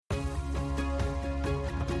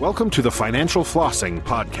Welcome to the Financial Flossing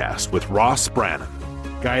Podcast with Ross Brannan,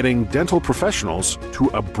 guiding dental professionals to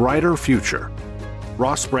a brighter future.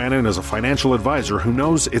 Ross Brannan is a financial advisor who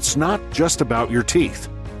knows it's not just about your teeth.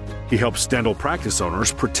 He helps dental practice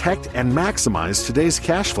owners protect and maximize today's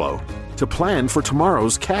cash flow to plan for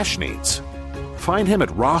tomorrow's cash needs. Find him at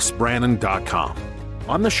rossbrannan.com.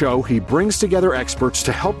 On the show, he brings together experts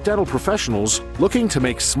to help dental professionals looking to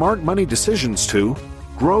make smart money decisions to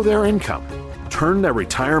grow their income, turn their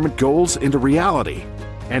retirement goals into reality,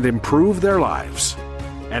 and improve their lives.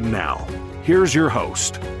 And now, here's your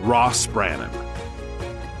host, Ross Brannan.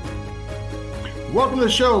 Welcome to the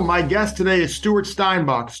show. My guest today is Stuart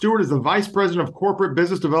Steinbach. Stuart is the Vice President of Corporate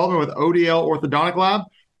Business Development with ODL Orthodontic Lab.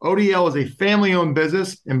 ODL is a family-owned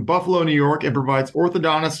business in Buffalo, New York, and provides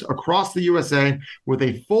orthodontists across the USA with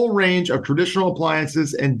a full range of traditional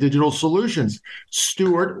appliances and digital solutions.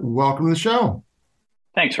 Stuart, welcome to the show.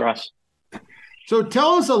 Thanks, Ross. So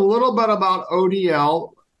tell us a little bit about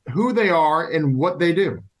ODL, who they are, and what they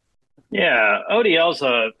do. Yeah,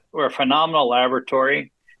 we're a phenomenal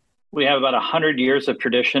laboratory. We have about 100 years of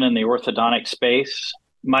tradition in the orthodontic space.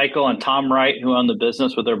 Michael and Tom Wright, who own the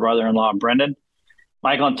business with their brother-in-law, Brendan.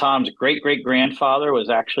 Michael and Tom's great-great-grandfather was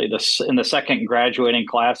actually in the second graduating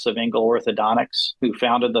class of Engel Orthodontics, who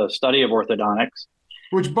founded the study of orthodontics.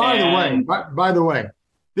 Which, by the way,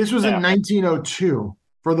 this was in 1902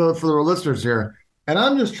 for the listeners here. And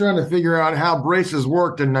I'm just trying to figure out how braces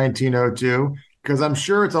worked in 1902, because I'm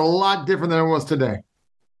sure it's a lot different than it was today.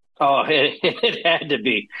 Oh, it had to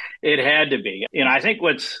be. It had to be. You know, I think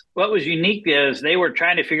what was unique is they were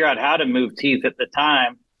trying to figure out how to move teeth at the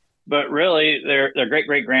time. But really, their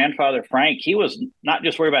great-great-grandfather, Frank, he was not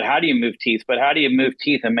just worried about how do you move teeth, but how do you move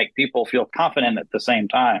teeth and make people feel confident at the same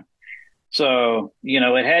time. So, you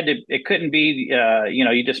know, it couldn't be,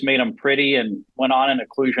 you just made them pretty and went on, and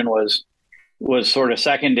occlusion was sort of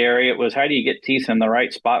secondary. It was how do you get teeth in the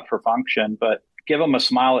right spot for function, but give them a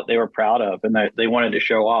smile that they were proud of and that they wanted to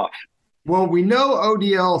show off. Well, we know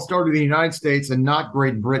ODL started in the United States and not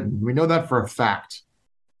Great Britain. We know that for a fact.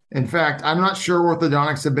 In fact, I'm not sure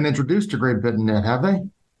orthodontics have been introduced to Great Britain yet, have they?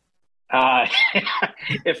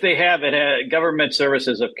 If they have, government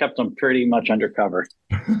services have kept them pretty much undercover.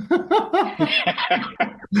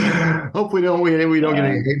 Hopefully we don't get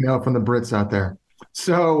any hate mail from the Brits out there.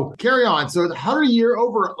 So carry on. So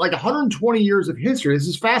 120 years of history. This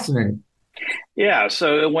is fascinating. Yeah.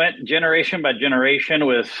 So it went generation by generation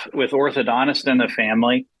with orthodontists in the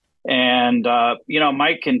family. And,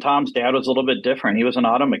 Mike and Tom's dad was a little bit different. He was an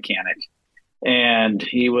auto mechanic, and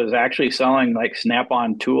he was actually selling like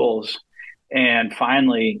Snap-on tools. And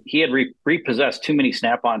finally, he had repossessed too many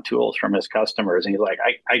Snap-on tools from his customers. And he's like,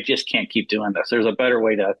 I just can't keep doing this. There's a better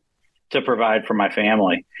way to provide for my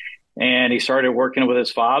family. And he started working with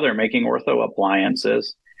his father, making ortho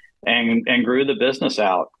appliances, and grew the business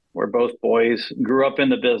out, where both boys grew up in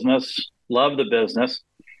the business, loved the business.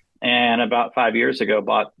 And about 5 years ago,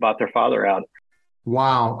 bought their father out.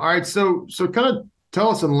 Wow. All right. So kind of tell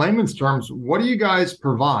us in layman's terms, what do you guys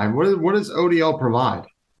provide? What does ODL provide?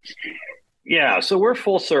 Yeah. So we're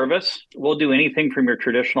full service. We'll do anything from your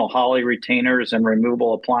traditional Holley retainers and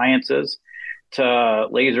removable appliances to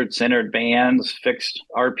laser centered bands, fixed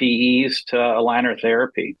RPEs to aligner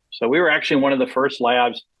therapy. So we were actually one of the first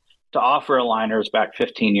labs to offer aligners back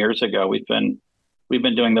 15 years ago. We've been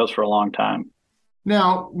doing those for a long time.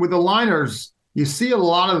 Now, with aligners, you see a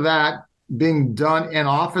lot of that being done in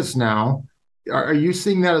office now. Are you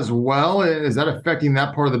seeing that as well? Is that affecting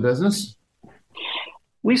that part of the business?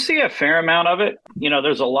 We see a fair amount of it. You know,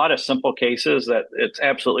 there's a lot of simple cases that it's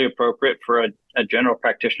absolutely appropriate for a general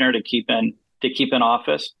practitioner to keep in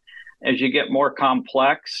office. As you get more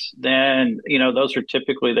complex, then, those are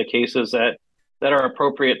typically the cases that are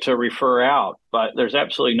appropriate to refer out. But there's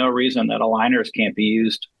absolutely no reason that aligners can't be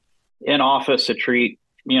used in office to treat,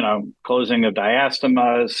 closing of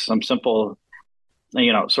diastemas, some simple,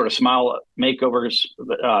 sort of smile makeovers,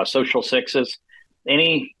 social sixes.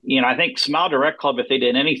 I think Smile Direct Club, if they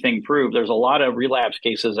did anything, proved there's a lot of relapse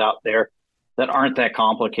cases out there that aren't that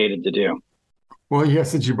complicated to do. Well, yes,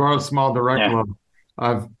 since you brought up Smile Direct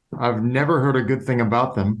Club, I've never heard a good thing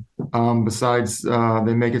about them. Besides,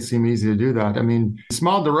 they make it seem easy to do that. I mean,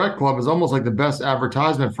 Smile Direct Club is almost like the best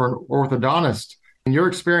advertisement for an orthodontist. In your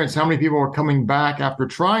experience, how many people were coming back after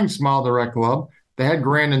trying Smile Direct Club? They had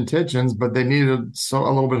grand intentions, but they needed a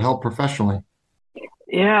little bit of help professionally.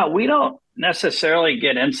 Yeah, we don't necessarily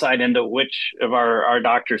get insight into which of our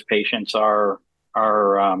doctors' patients are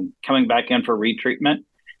coming back in for retreatment.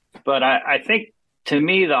 But I think, to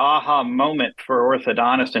me, the aha moment for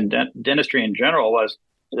orthodontists and dentistry in general was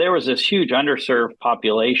there was this huge underserved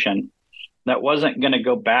population that wasn't going to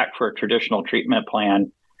go back for a traditional treatment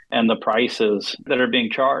plan and the prices that are being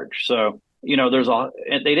charged. So, they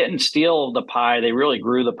didn't steal the pie, they really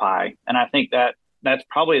grew the pie. And I think that's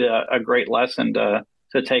probably a great lesson to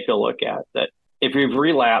take a look at, that if you've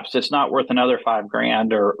relapsed, it's not worth another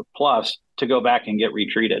 $5,000 or plus to go back and get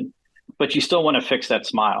retreated, but you still want to fix that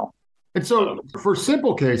smile. And so for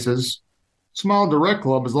simple cases, Smile Direct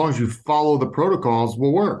Club, as long as you follow the protocols,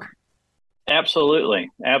 will work. Absolutely.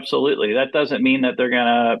 That doesn't mean that they're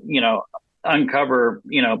going to, uncover,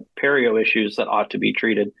 perio issues that ought to be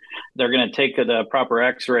treated. They're going to take the proper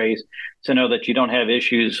x-rays to know that you don't have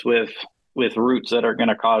issues with roots that are going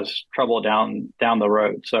to cause trouble down the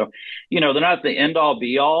road. So, they're not the end all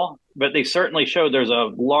be all, but they certainly show there's a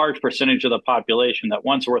large percentage of the population that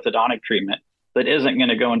wants orthodontic treatment that isn't going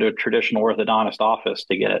to go into a traditional orthodontist office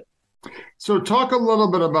to get it. So talk a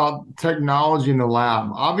little bit about technology in the lab.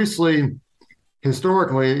 Obviously,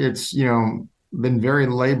 historically, it's, been very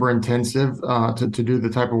labor intensive to do the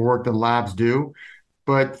type of work that labs do.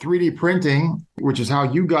 But 3D printing, which is how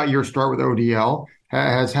you got your start with ODL,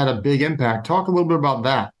 has had a big impact. Talk a little bit about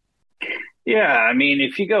that. Yeah, I mean,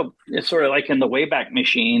 if you go, it's sort of like in the Wayback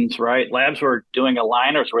Machines, right? Labs were doing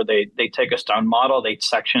aligners where they take a stone model, they'd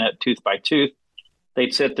section it tooth by tooth.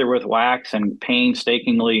 They'd sit there with wax and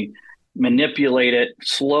painstakingly manipulate it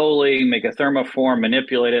slowly, make a thermoform,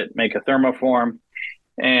 manipulate it, make a thermoform.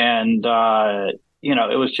 And,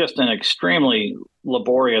 it was just an extremely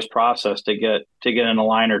laborious process to get an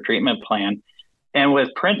aligner treatment plan. And with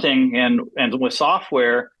printing and with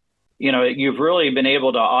software, you've really been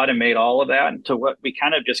able to automate all of that to what we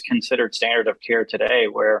kind of just considered standard of care today,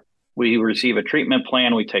 where we receive a treatment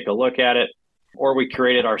plan, we take a look at it, or we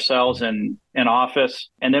create it ourselves in office,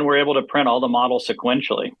 and then we're able to print all the models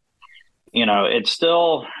sequentially. It's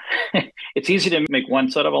still, it's easy to make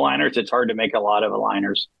one set of aligners. It's hard to make a lot of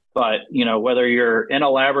aligners. But, whether you're in a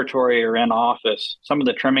laboratory or in office, some of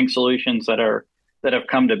the trimming solutions that have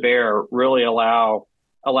come to bear really allow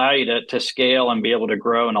you to scale and be able to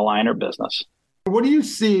grow an aligner business. What do you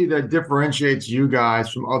see that differentiates you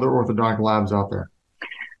guys from other orthodontic labs out there?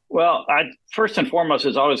 Well, first and foremost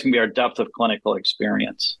is always going to be our depth of clinical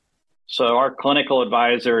experience. So our clinical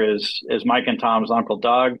advisor is Mike and Tom's Uncle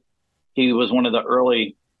Doug. He was one of the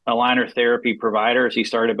early aligner therapy providers. He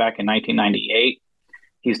started back in 1998.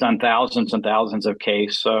 He's done thousands and thousands of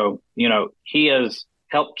cases. So, he has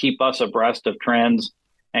helped keep us abreast of trends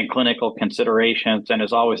and clinical considerations and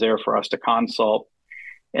is always there for us to consult.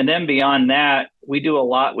 And then beyond that, we do a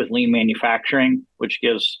lot with lean manufacturing, which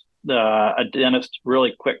gives a dentist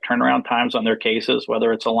really quick turnaround times on their cases,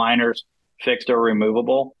 whether it's aligners, fixed or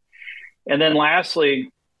removable. And then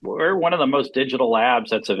lastly, we're one of the most digital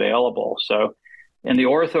labs that's available. So in the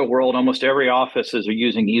ortho world, almost every office is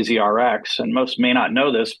using EasyRx, and most may not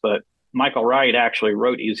know this, but Michael Wright actually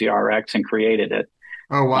wrote EasyRx and created it.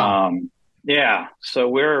 Oh, wow. Yeah. So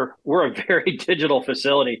we're a very digital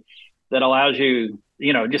facility that allows you,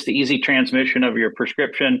 just the easy transmission of your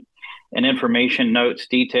prescription and information, notes,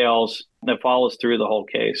 details that follows through the whole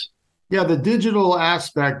case. Yeah, the digital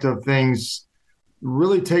aspect of things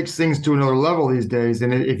really takes things to another level these days.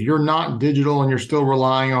 And if you're not digital and you're still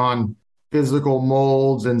relying on physical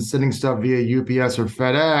molds and sending stuff via UPS or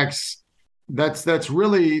FedEx, that's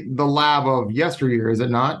really the lab of yesteryear, is it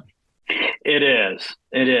not? It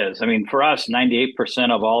is. I mean, for us,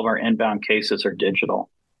 98% of all of our inbound cases are digital.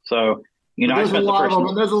 So, there's a lot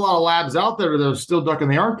of labs out there that are still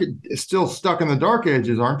stuck in the dark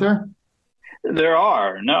ages, aren't there? There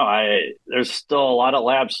are. No, there's still a lot of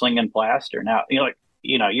labs slinging plaster. Now,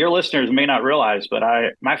 your listeners may not realize, but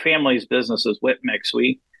my family's business is Whip-Mix.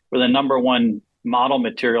 We're the number one model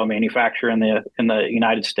material manufacturer in the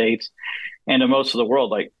United States and in most of the world.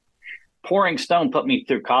 Like, pouring stone put me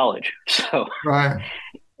through college. So, right.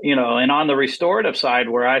 And on the restorative side,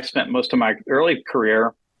 where I spent most of my early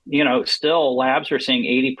career, still labs are seeing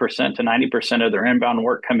 80% to 90% of their inbound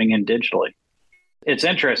work coming in digitally. It's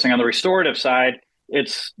interesting. On the restorative side,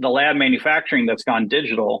 it's the lab manufacturing that's gone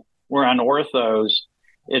digital. Where on orthos,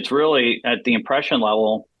 it's really at the impression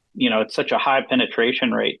level, it's such a high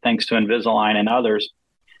penetration rate, thanks to Invisalign and others,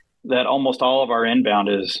 that almost all of our inbound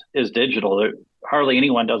is digital. Hardly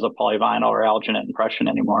anyone does a polyvinyl or alginate impression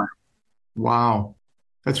anymore. Wow.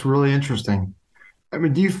 That's really interesting. I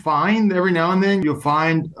mean, do you find every now and then you'll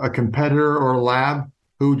find a competitor or a lab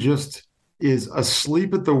who just is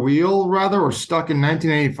asleep at the wheel, rather, or stuck in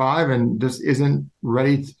 1985 and just isn't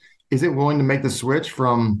willing to make the switch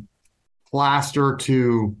from plaster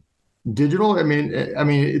to digital? I mean,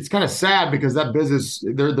 it's kind of sad because that business,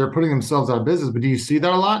 they're putting themselves out of business, but do you see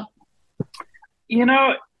that a lot?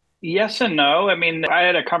 Yes and no. I mean, I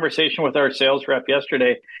had a conversation with our sales rep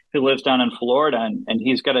yesterday who lives down in Florida, and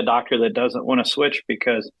he's got a doctor that doesn't want to switch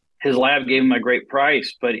because his lab gave him a great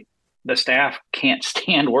price, but the staff can't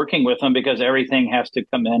stand working with him because everything has to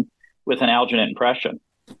come in with an alginate impression.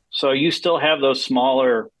 So you still have those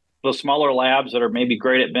smaller labs that are maybe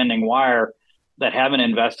great at bending wire that haven't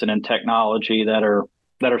invested in technology that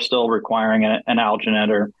are still requiring an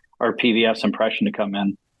alginate or PVS impression to come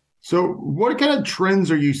in. So what kind of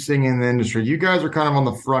trends are you seeing in the industry? You guys are kind of on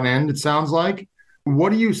the front end, it sounds like.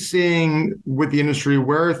 What are you seeing with the industry?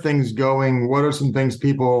 Where are things going? What are some things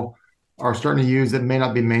people are starting to use that may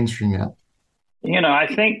not be mainstream yet?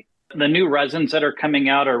 I think the new resins that are coming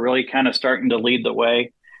out are really kind of starting to lead the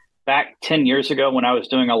way. Back 10 years ago, when I was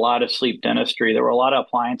doing a lot of sleep dentistry, there were a lot of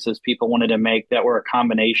appliances people wanted to make that were a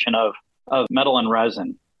combination of metal and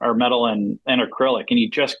resin or metal and acrylic. And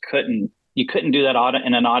you couldn't do that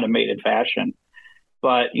in an automated fashion.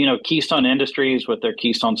 But, Keystone Industries with their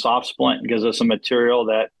Keystone Soft Splint gives us a material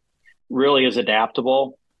that really is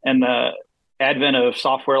adaptable. And the advent of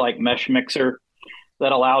software like Mesh Mixer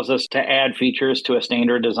that allows us to add features to a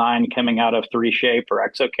standard design coming out of 3Shape or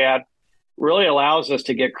Exocad really allows us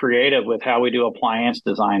to get creative with how we do appliance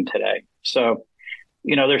design today. So,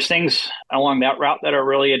 there's things along that route that are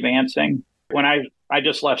really advancing. When I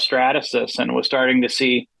just left Stratasys and was starting to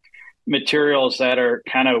see materials that are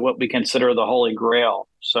kind of what we consider the holy grail.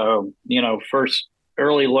 So, first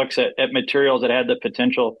early looks at materials that had the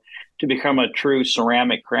potential to become a true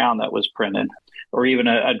ceramic crown that was printed, or even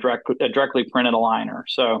a directly printed aligner.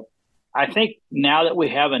 So I think now that we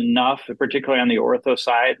have enough, particularly on the ortho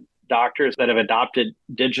side, doctors that have adopted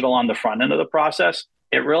digital on the front end of the process,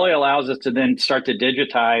 it really allows us to then start to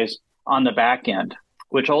digitize on the back end,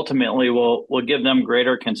 which ultimately will give them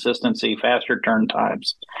greater consistency, faster turn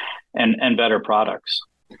times, and better products.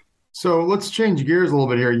 So let's change gears a little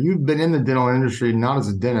bit here. You've been in the dental industry, not as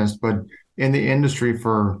a dentist, but in the industry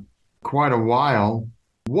for quite a while.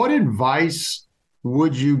 What advice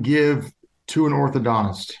would you give to an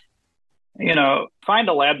orthodontist? Find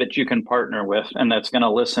a lab that you can partner with and that's going to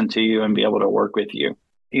listen to you and be able to work with you.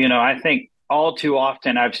 I think all too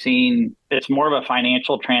often I've seen it's more of a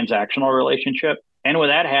financial transactional relationship. And when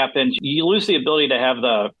that happens, you lose the ability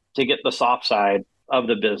to get the soft side of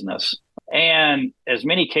the business. And as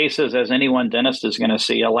many cases as any one dentist is going to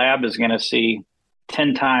see, a lab is going to see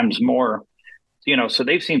 10 times more. So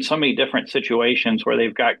they've seen so many different situations where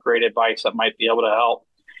they've got great advice that might be able to help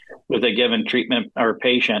with a given treatment or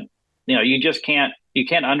patient. You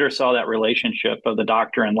can't undersell that relationship of the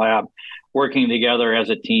doctor and lab working together as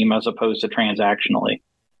a team as opposed to transactionally.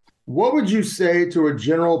 What would you say to a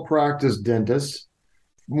general practice dentist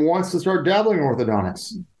who wants to start dabbling in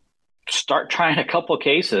orthodontics? Start trying a couple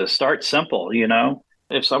cases. Start simple.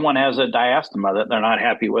 If someone has a diastema that they're not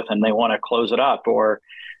happy with and they want to close it up, or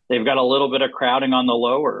they've got a little bit of crowding on the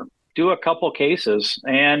lower, do a couple cases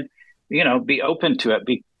and, be open to it.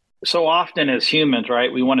 So often as humans,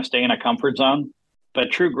 right, we want to stay in a comfort zone,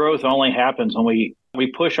 but true growth only happens when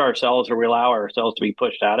we push ourselves or we allow ourselves to be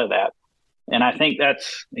pushed out of that. And I think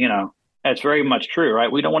that's very much true,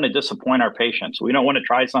 right? We don't want to disappoint our patients. We don't want to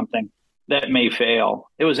try something that may fail.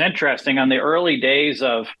 It was interesting on the early days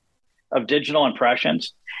of digital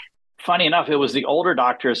impressions. Funny enough, it was the older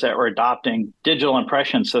doctors that were adopting digital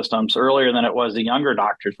impression systems earlier than it was the younger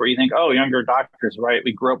doctors, where you think, oh, younger doctors, right?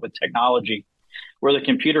 We grew up with technology. We're the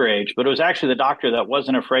computer age. But it was actually the doctor that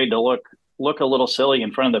wasn't afraid to look a little silly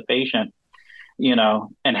in front of the patient,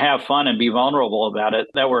 and have fun and be vulnerable about it,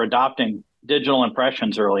 that were adopting digital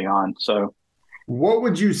impressions early on. So what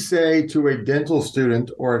would you say to a dental student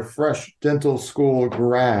or a fresh dental school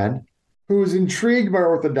grad who is intrigued by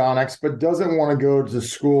orthodontics but doesn't want to go to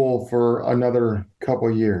school for another couple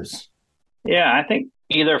of years? Yeah, I think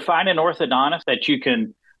either find an orthodontist that you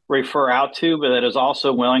can refer out to, but that is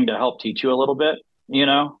also willing to help teach you a little bit.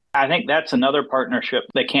 I think that's another partnership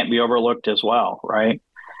that can't be overlooked as well, right?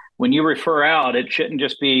 When you refer out, it shouldn't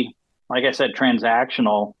just be, like I said,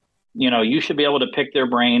 transactional. You should be able to pick their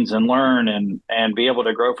brains and learn and be able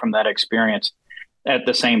to grow from that experience at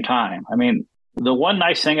the same time. I mean, the one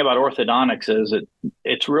nice thing about orthodontics is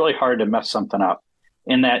it's really hard to mess something up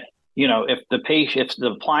in that, if the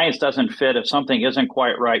appliance doesn't fit, if something isn't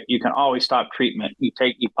quite right, you can always stop treatment. You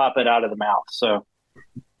pop it out of the mouth. So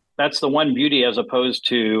that's the one beauty as opposed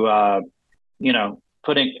to,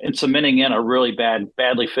 putting and cementing in a really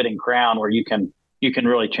badly fitting crown where you can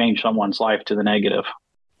really change someone's life to the negative.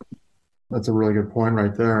 That's a really good point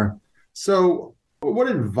right there. So what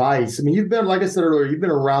advice? I mean, you've been, like I said earlier, you've been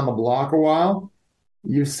around the block a while.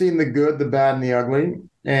 You've seen the good, the bad, and the ugly.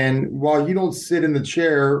 And while you don't sit in the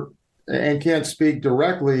chair and can't speak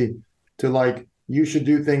directly to like, you should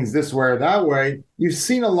do things this way or that way. You've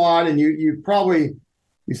seen a lot, and you've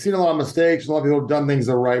seen a lot of mistakes. A lot of people have done things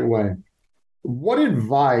the right way. What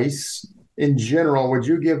advice in general would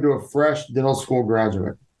you give to a fresh dental school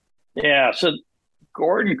graduate? Yeah. So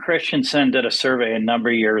Gordon Christensen did a survey a number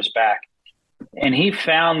of years back, and he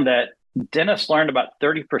found that dentists learned about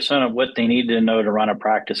 30% of what they needed to know to run a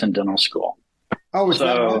practice in dental school. Oh, it's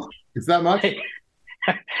that much? It's that much?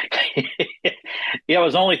 Yeah, it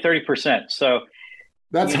was only 30%. So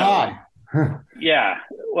that's high. Yeah.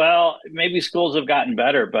 Well, maybe schools have gotten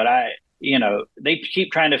better, but they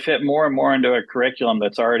keep trying to fit more and more into a curriculum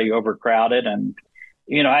that's already overcrowded. And,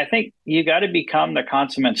 I think you got to become the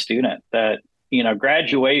consummate student that,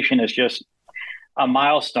 graduation is just a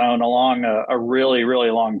milestone along a really, really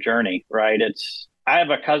long journey, right? I have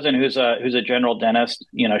a cousin who's a general dentist.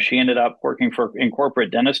 She ended up working in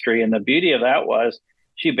corporate dentistry. And the beauty of that was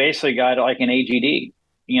she basically got like an AGD.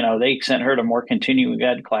 They sent her to more continuing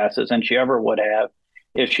ed classes than she ever would have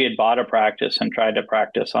if she had bought a practice and tried to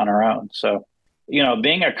practice on her own. So,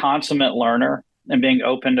 being a consummate learner and being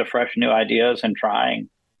open to fresh new ideas and trying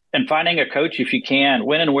and finding a coach if you can,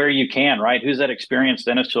 when and where you can, right? Who's that experienced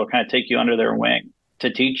dentist who will kind of take you under their wing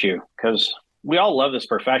to teach you? Because we all love this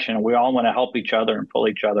profession and we all want to help each other and pull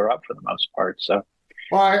each other up for the most part. So,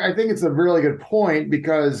 well, I think it's a really good point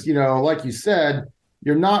because, like you said,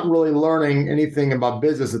 you're not really learning anything about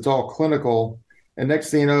business. It's all clinical. And next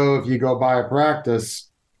thing you know, if you go buy a practice,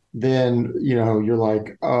 then, you're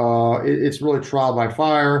like, it's really trial by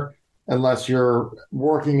fire, unless you're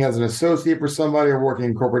working as an associate for somebody or working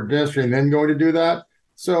in corporate dentistry and then going to do that.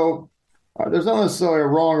 So there's not necessarily a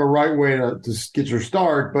wrong or right way to get your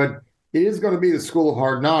start, but it is going to be the school of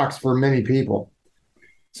hard knocks for many people.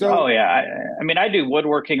 So, oh, yeah. I do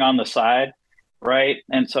woodworking on the side, right?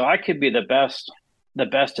 And so I could be the best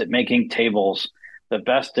at making tables, the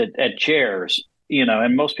best at chairs,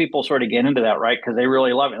 and most people sort of get into that, right? Because they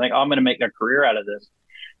really love it. Like, I'm going to make a career out of this.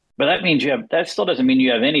 But that means that still doesn't mean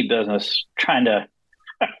you have any business trying to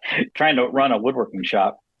run a woodworking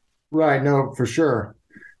shop. Right. No, for sure.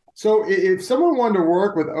 So if someone wanted to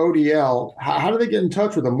work with ODL, how do they get in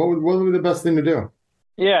touch with them? What would be the best thing to do?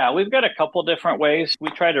 Yeah, we've got a couple different ways. We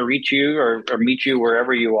try to reach you or meet you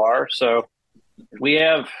wherever you are. So we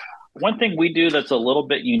have one thing we do that's a little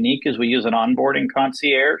bit unique is we use an onboarding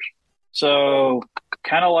concierge. So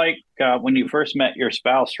kind of like when you first met your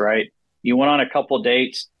spouse, right? You went on a couple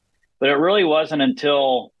dates, but it really wasn't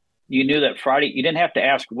until you knew that Friday, you didn't have to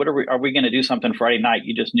ask, are we going to do something Friday night?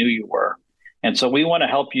 You just knew you were. And so we want to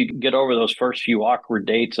help you get over those first few awkward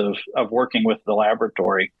dates of working with the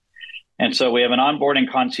laboratory. And so we have an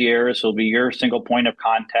onboarding concierge. Who'll be your single point of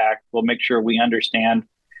contact. We'll make sure we understand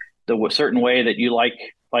the certain way that you like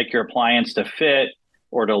your appliance to fit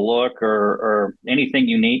or to look or anything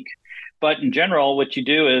unique. But in general, what you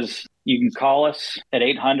do is you can call us at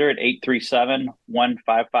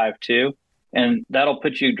 800-837-1552, and that'll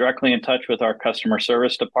put you directly in touch with our customer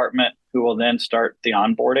service department, who will then start the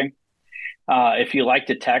onboarding. If you like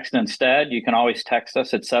to text instead, you can always text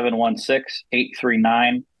us at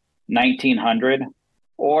 716-839-1900,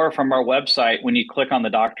 or from our website, when you click on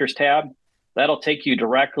the doctors tab, that'll take you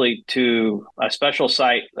directly to a special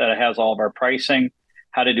site that has all of our pricing,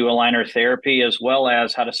 how to do aligner therapy, as well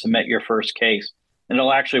as how to submit your first case. And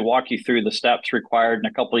it'll actually walk you through the steps required in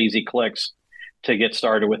a couple easy clicks to get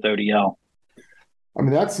started with ODL.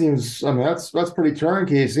 That's pretty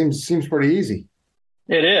turnkey. It seems pretty easy.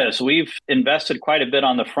 It is. We've invested quite a bit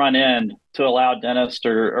on the front end to allow dentists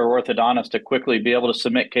or orthodontists to quickly be able to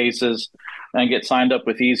submit cases and get signed up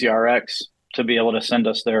with EasyRx to be able to send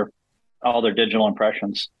us all their digital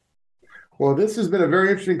impressions. Well, this has been a very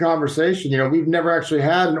interesting conversation. We've never actually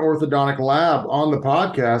had an orthodontic lab on the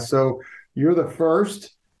podcast, so you're the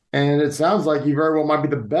first, and it sounds like you very well might be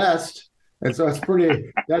the best. And so that's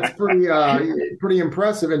pretty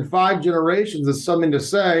impressive. And 5 generations is something to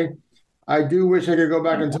say. I do wish I could go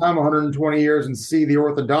back in time 120 years and see the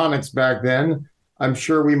orthodontics back then. I'm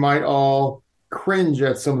sure we might all cringe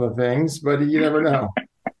at some of the things, but you never know.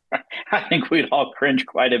 I think we'd all cringe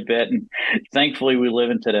quite a bit, and thankfully we live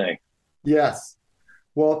in today. Yes.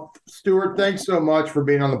 Well, Stuart, thanks so much for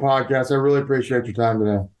being on the podcast. I really appreciate your time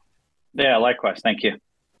today. Yeah, likewise. Thank you.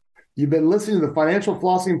 You've been listening to the Financial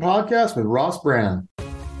Flossing Podcast with Ross Brannan.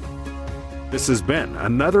 This has been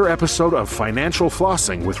another episode of Financial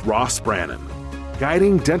Flossing with Ross Brannan,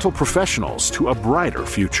 guiding dental professionals to a brighter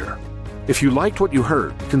future. If you liked what you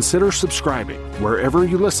heard, consider subscribing wherever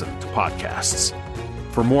you listen to podcasts.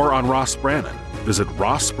 For more on Ross Brannan, visit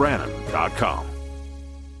rossbrannan.com.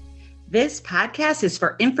 This podcast is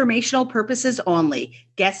for informational purposes only.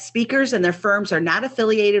 Guest speakers and their firms are not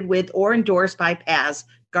affiliated with or endorsed by PAS,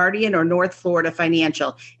 Guardian, or North Florida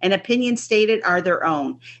Financial, and opinions stated are their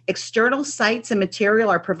own. External sites and material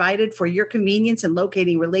are provided for your convenience in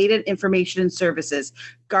locating related information and services.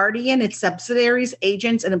 Guardian, its subsidiaries,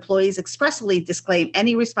 agents, and employees expressly disclaim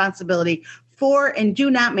any responsibility for and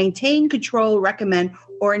do not maintain, control, recommend,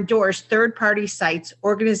 or endorse third-party sites,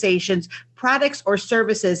 organizations, products, or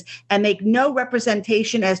services, and make no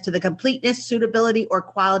representation as to the completeness, suitability, or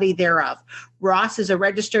quality thereof. Ross is a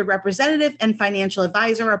registered representative and financial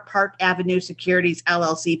advisor of Park Avenue Securities,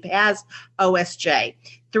 LLC, PAS, OSJ.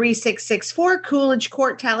 3664 Coolidge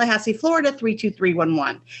Court, Tallahassee, Florida,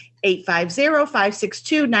 32311.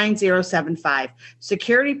 850-562-9075.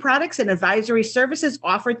 Security products and advisory services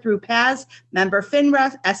offered through PAS, member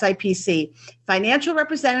FINRA, SIPC. Financial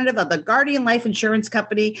representative of the Guardian Life Insurance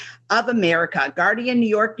Company of America. Guardian, New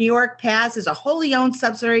York, New York. PAS is a wholly owned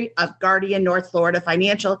subsidiary of Guardian. North Florida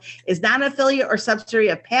Financial is not an affiliate or subsidiary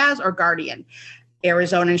of PAS or Guardian.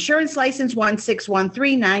 Arizona Insurance License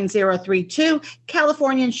 16139032,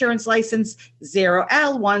 California Insurance License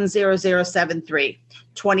 0L10073.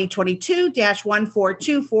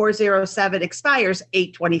 2022-142407 expires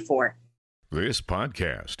 8/24. This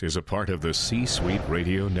podcast is a part of the C-Suite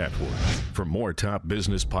Radio Network. For more top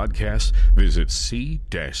business podcasts, visit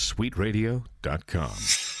c-suiteradio.com.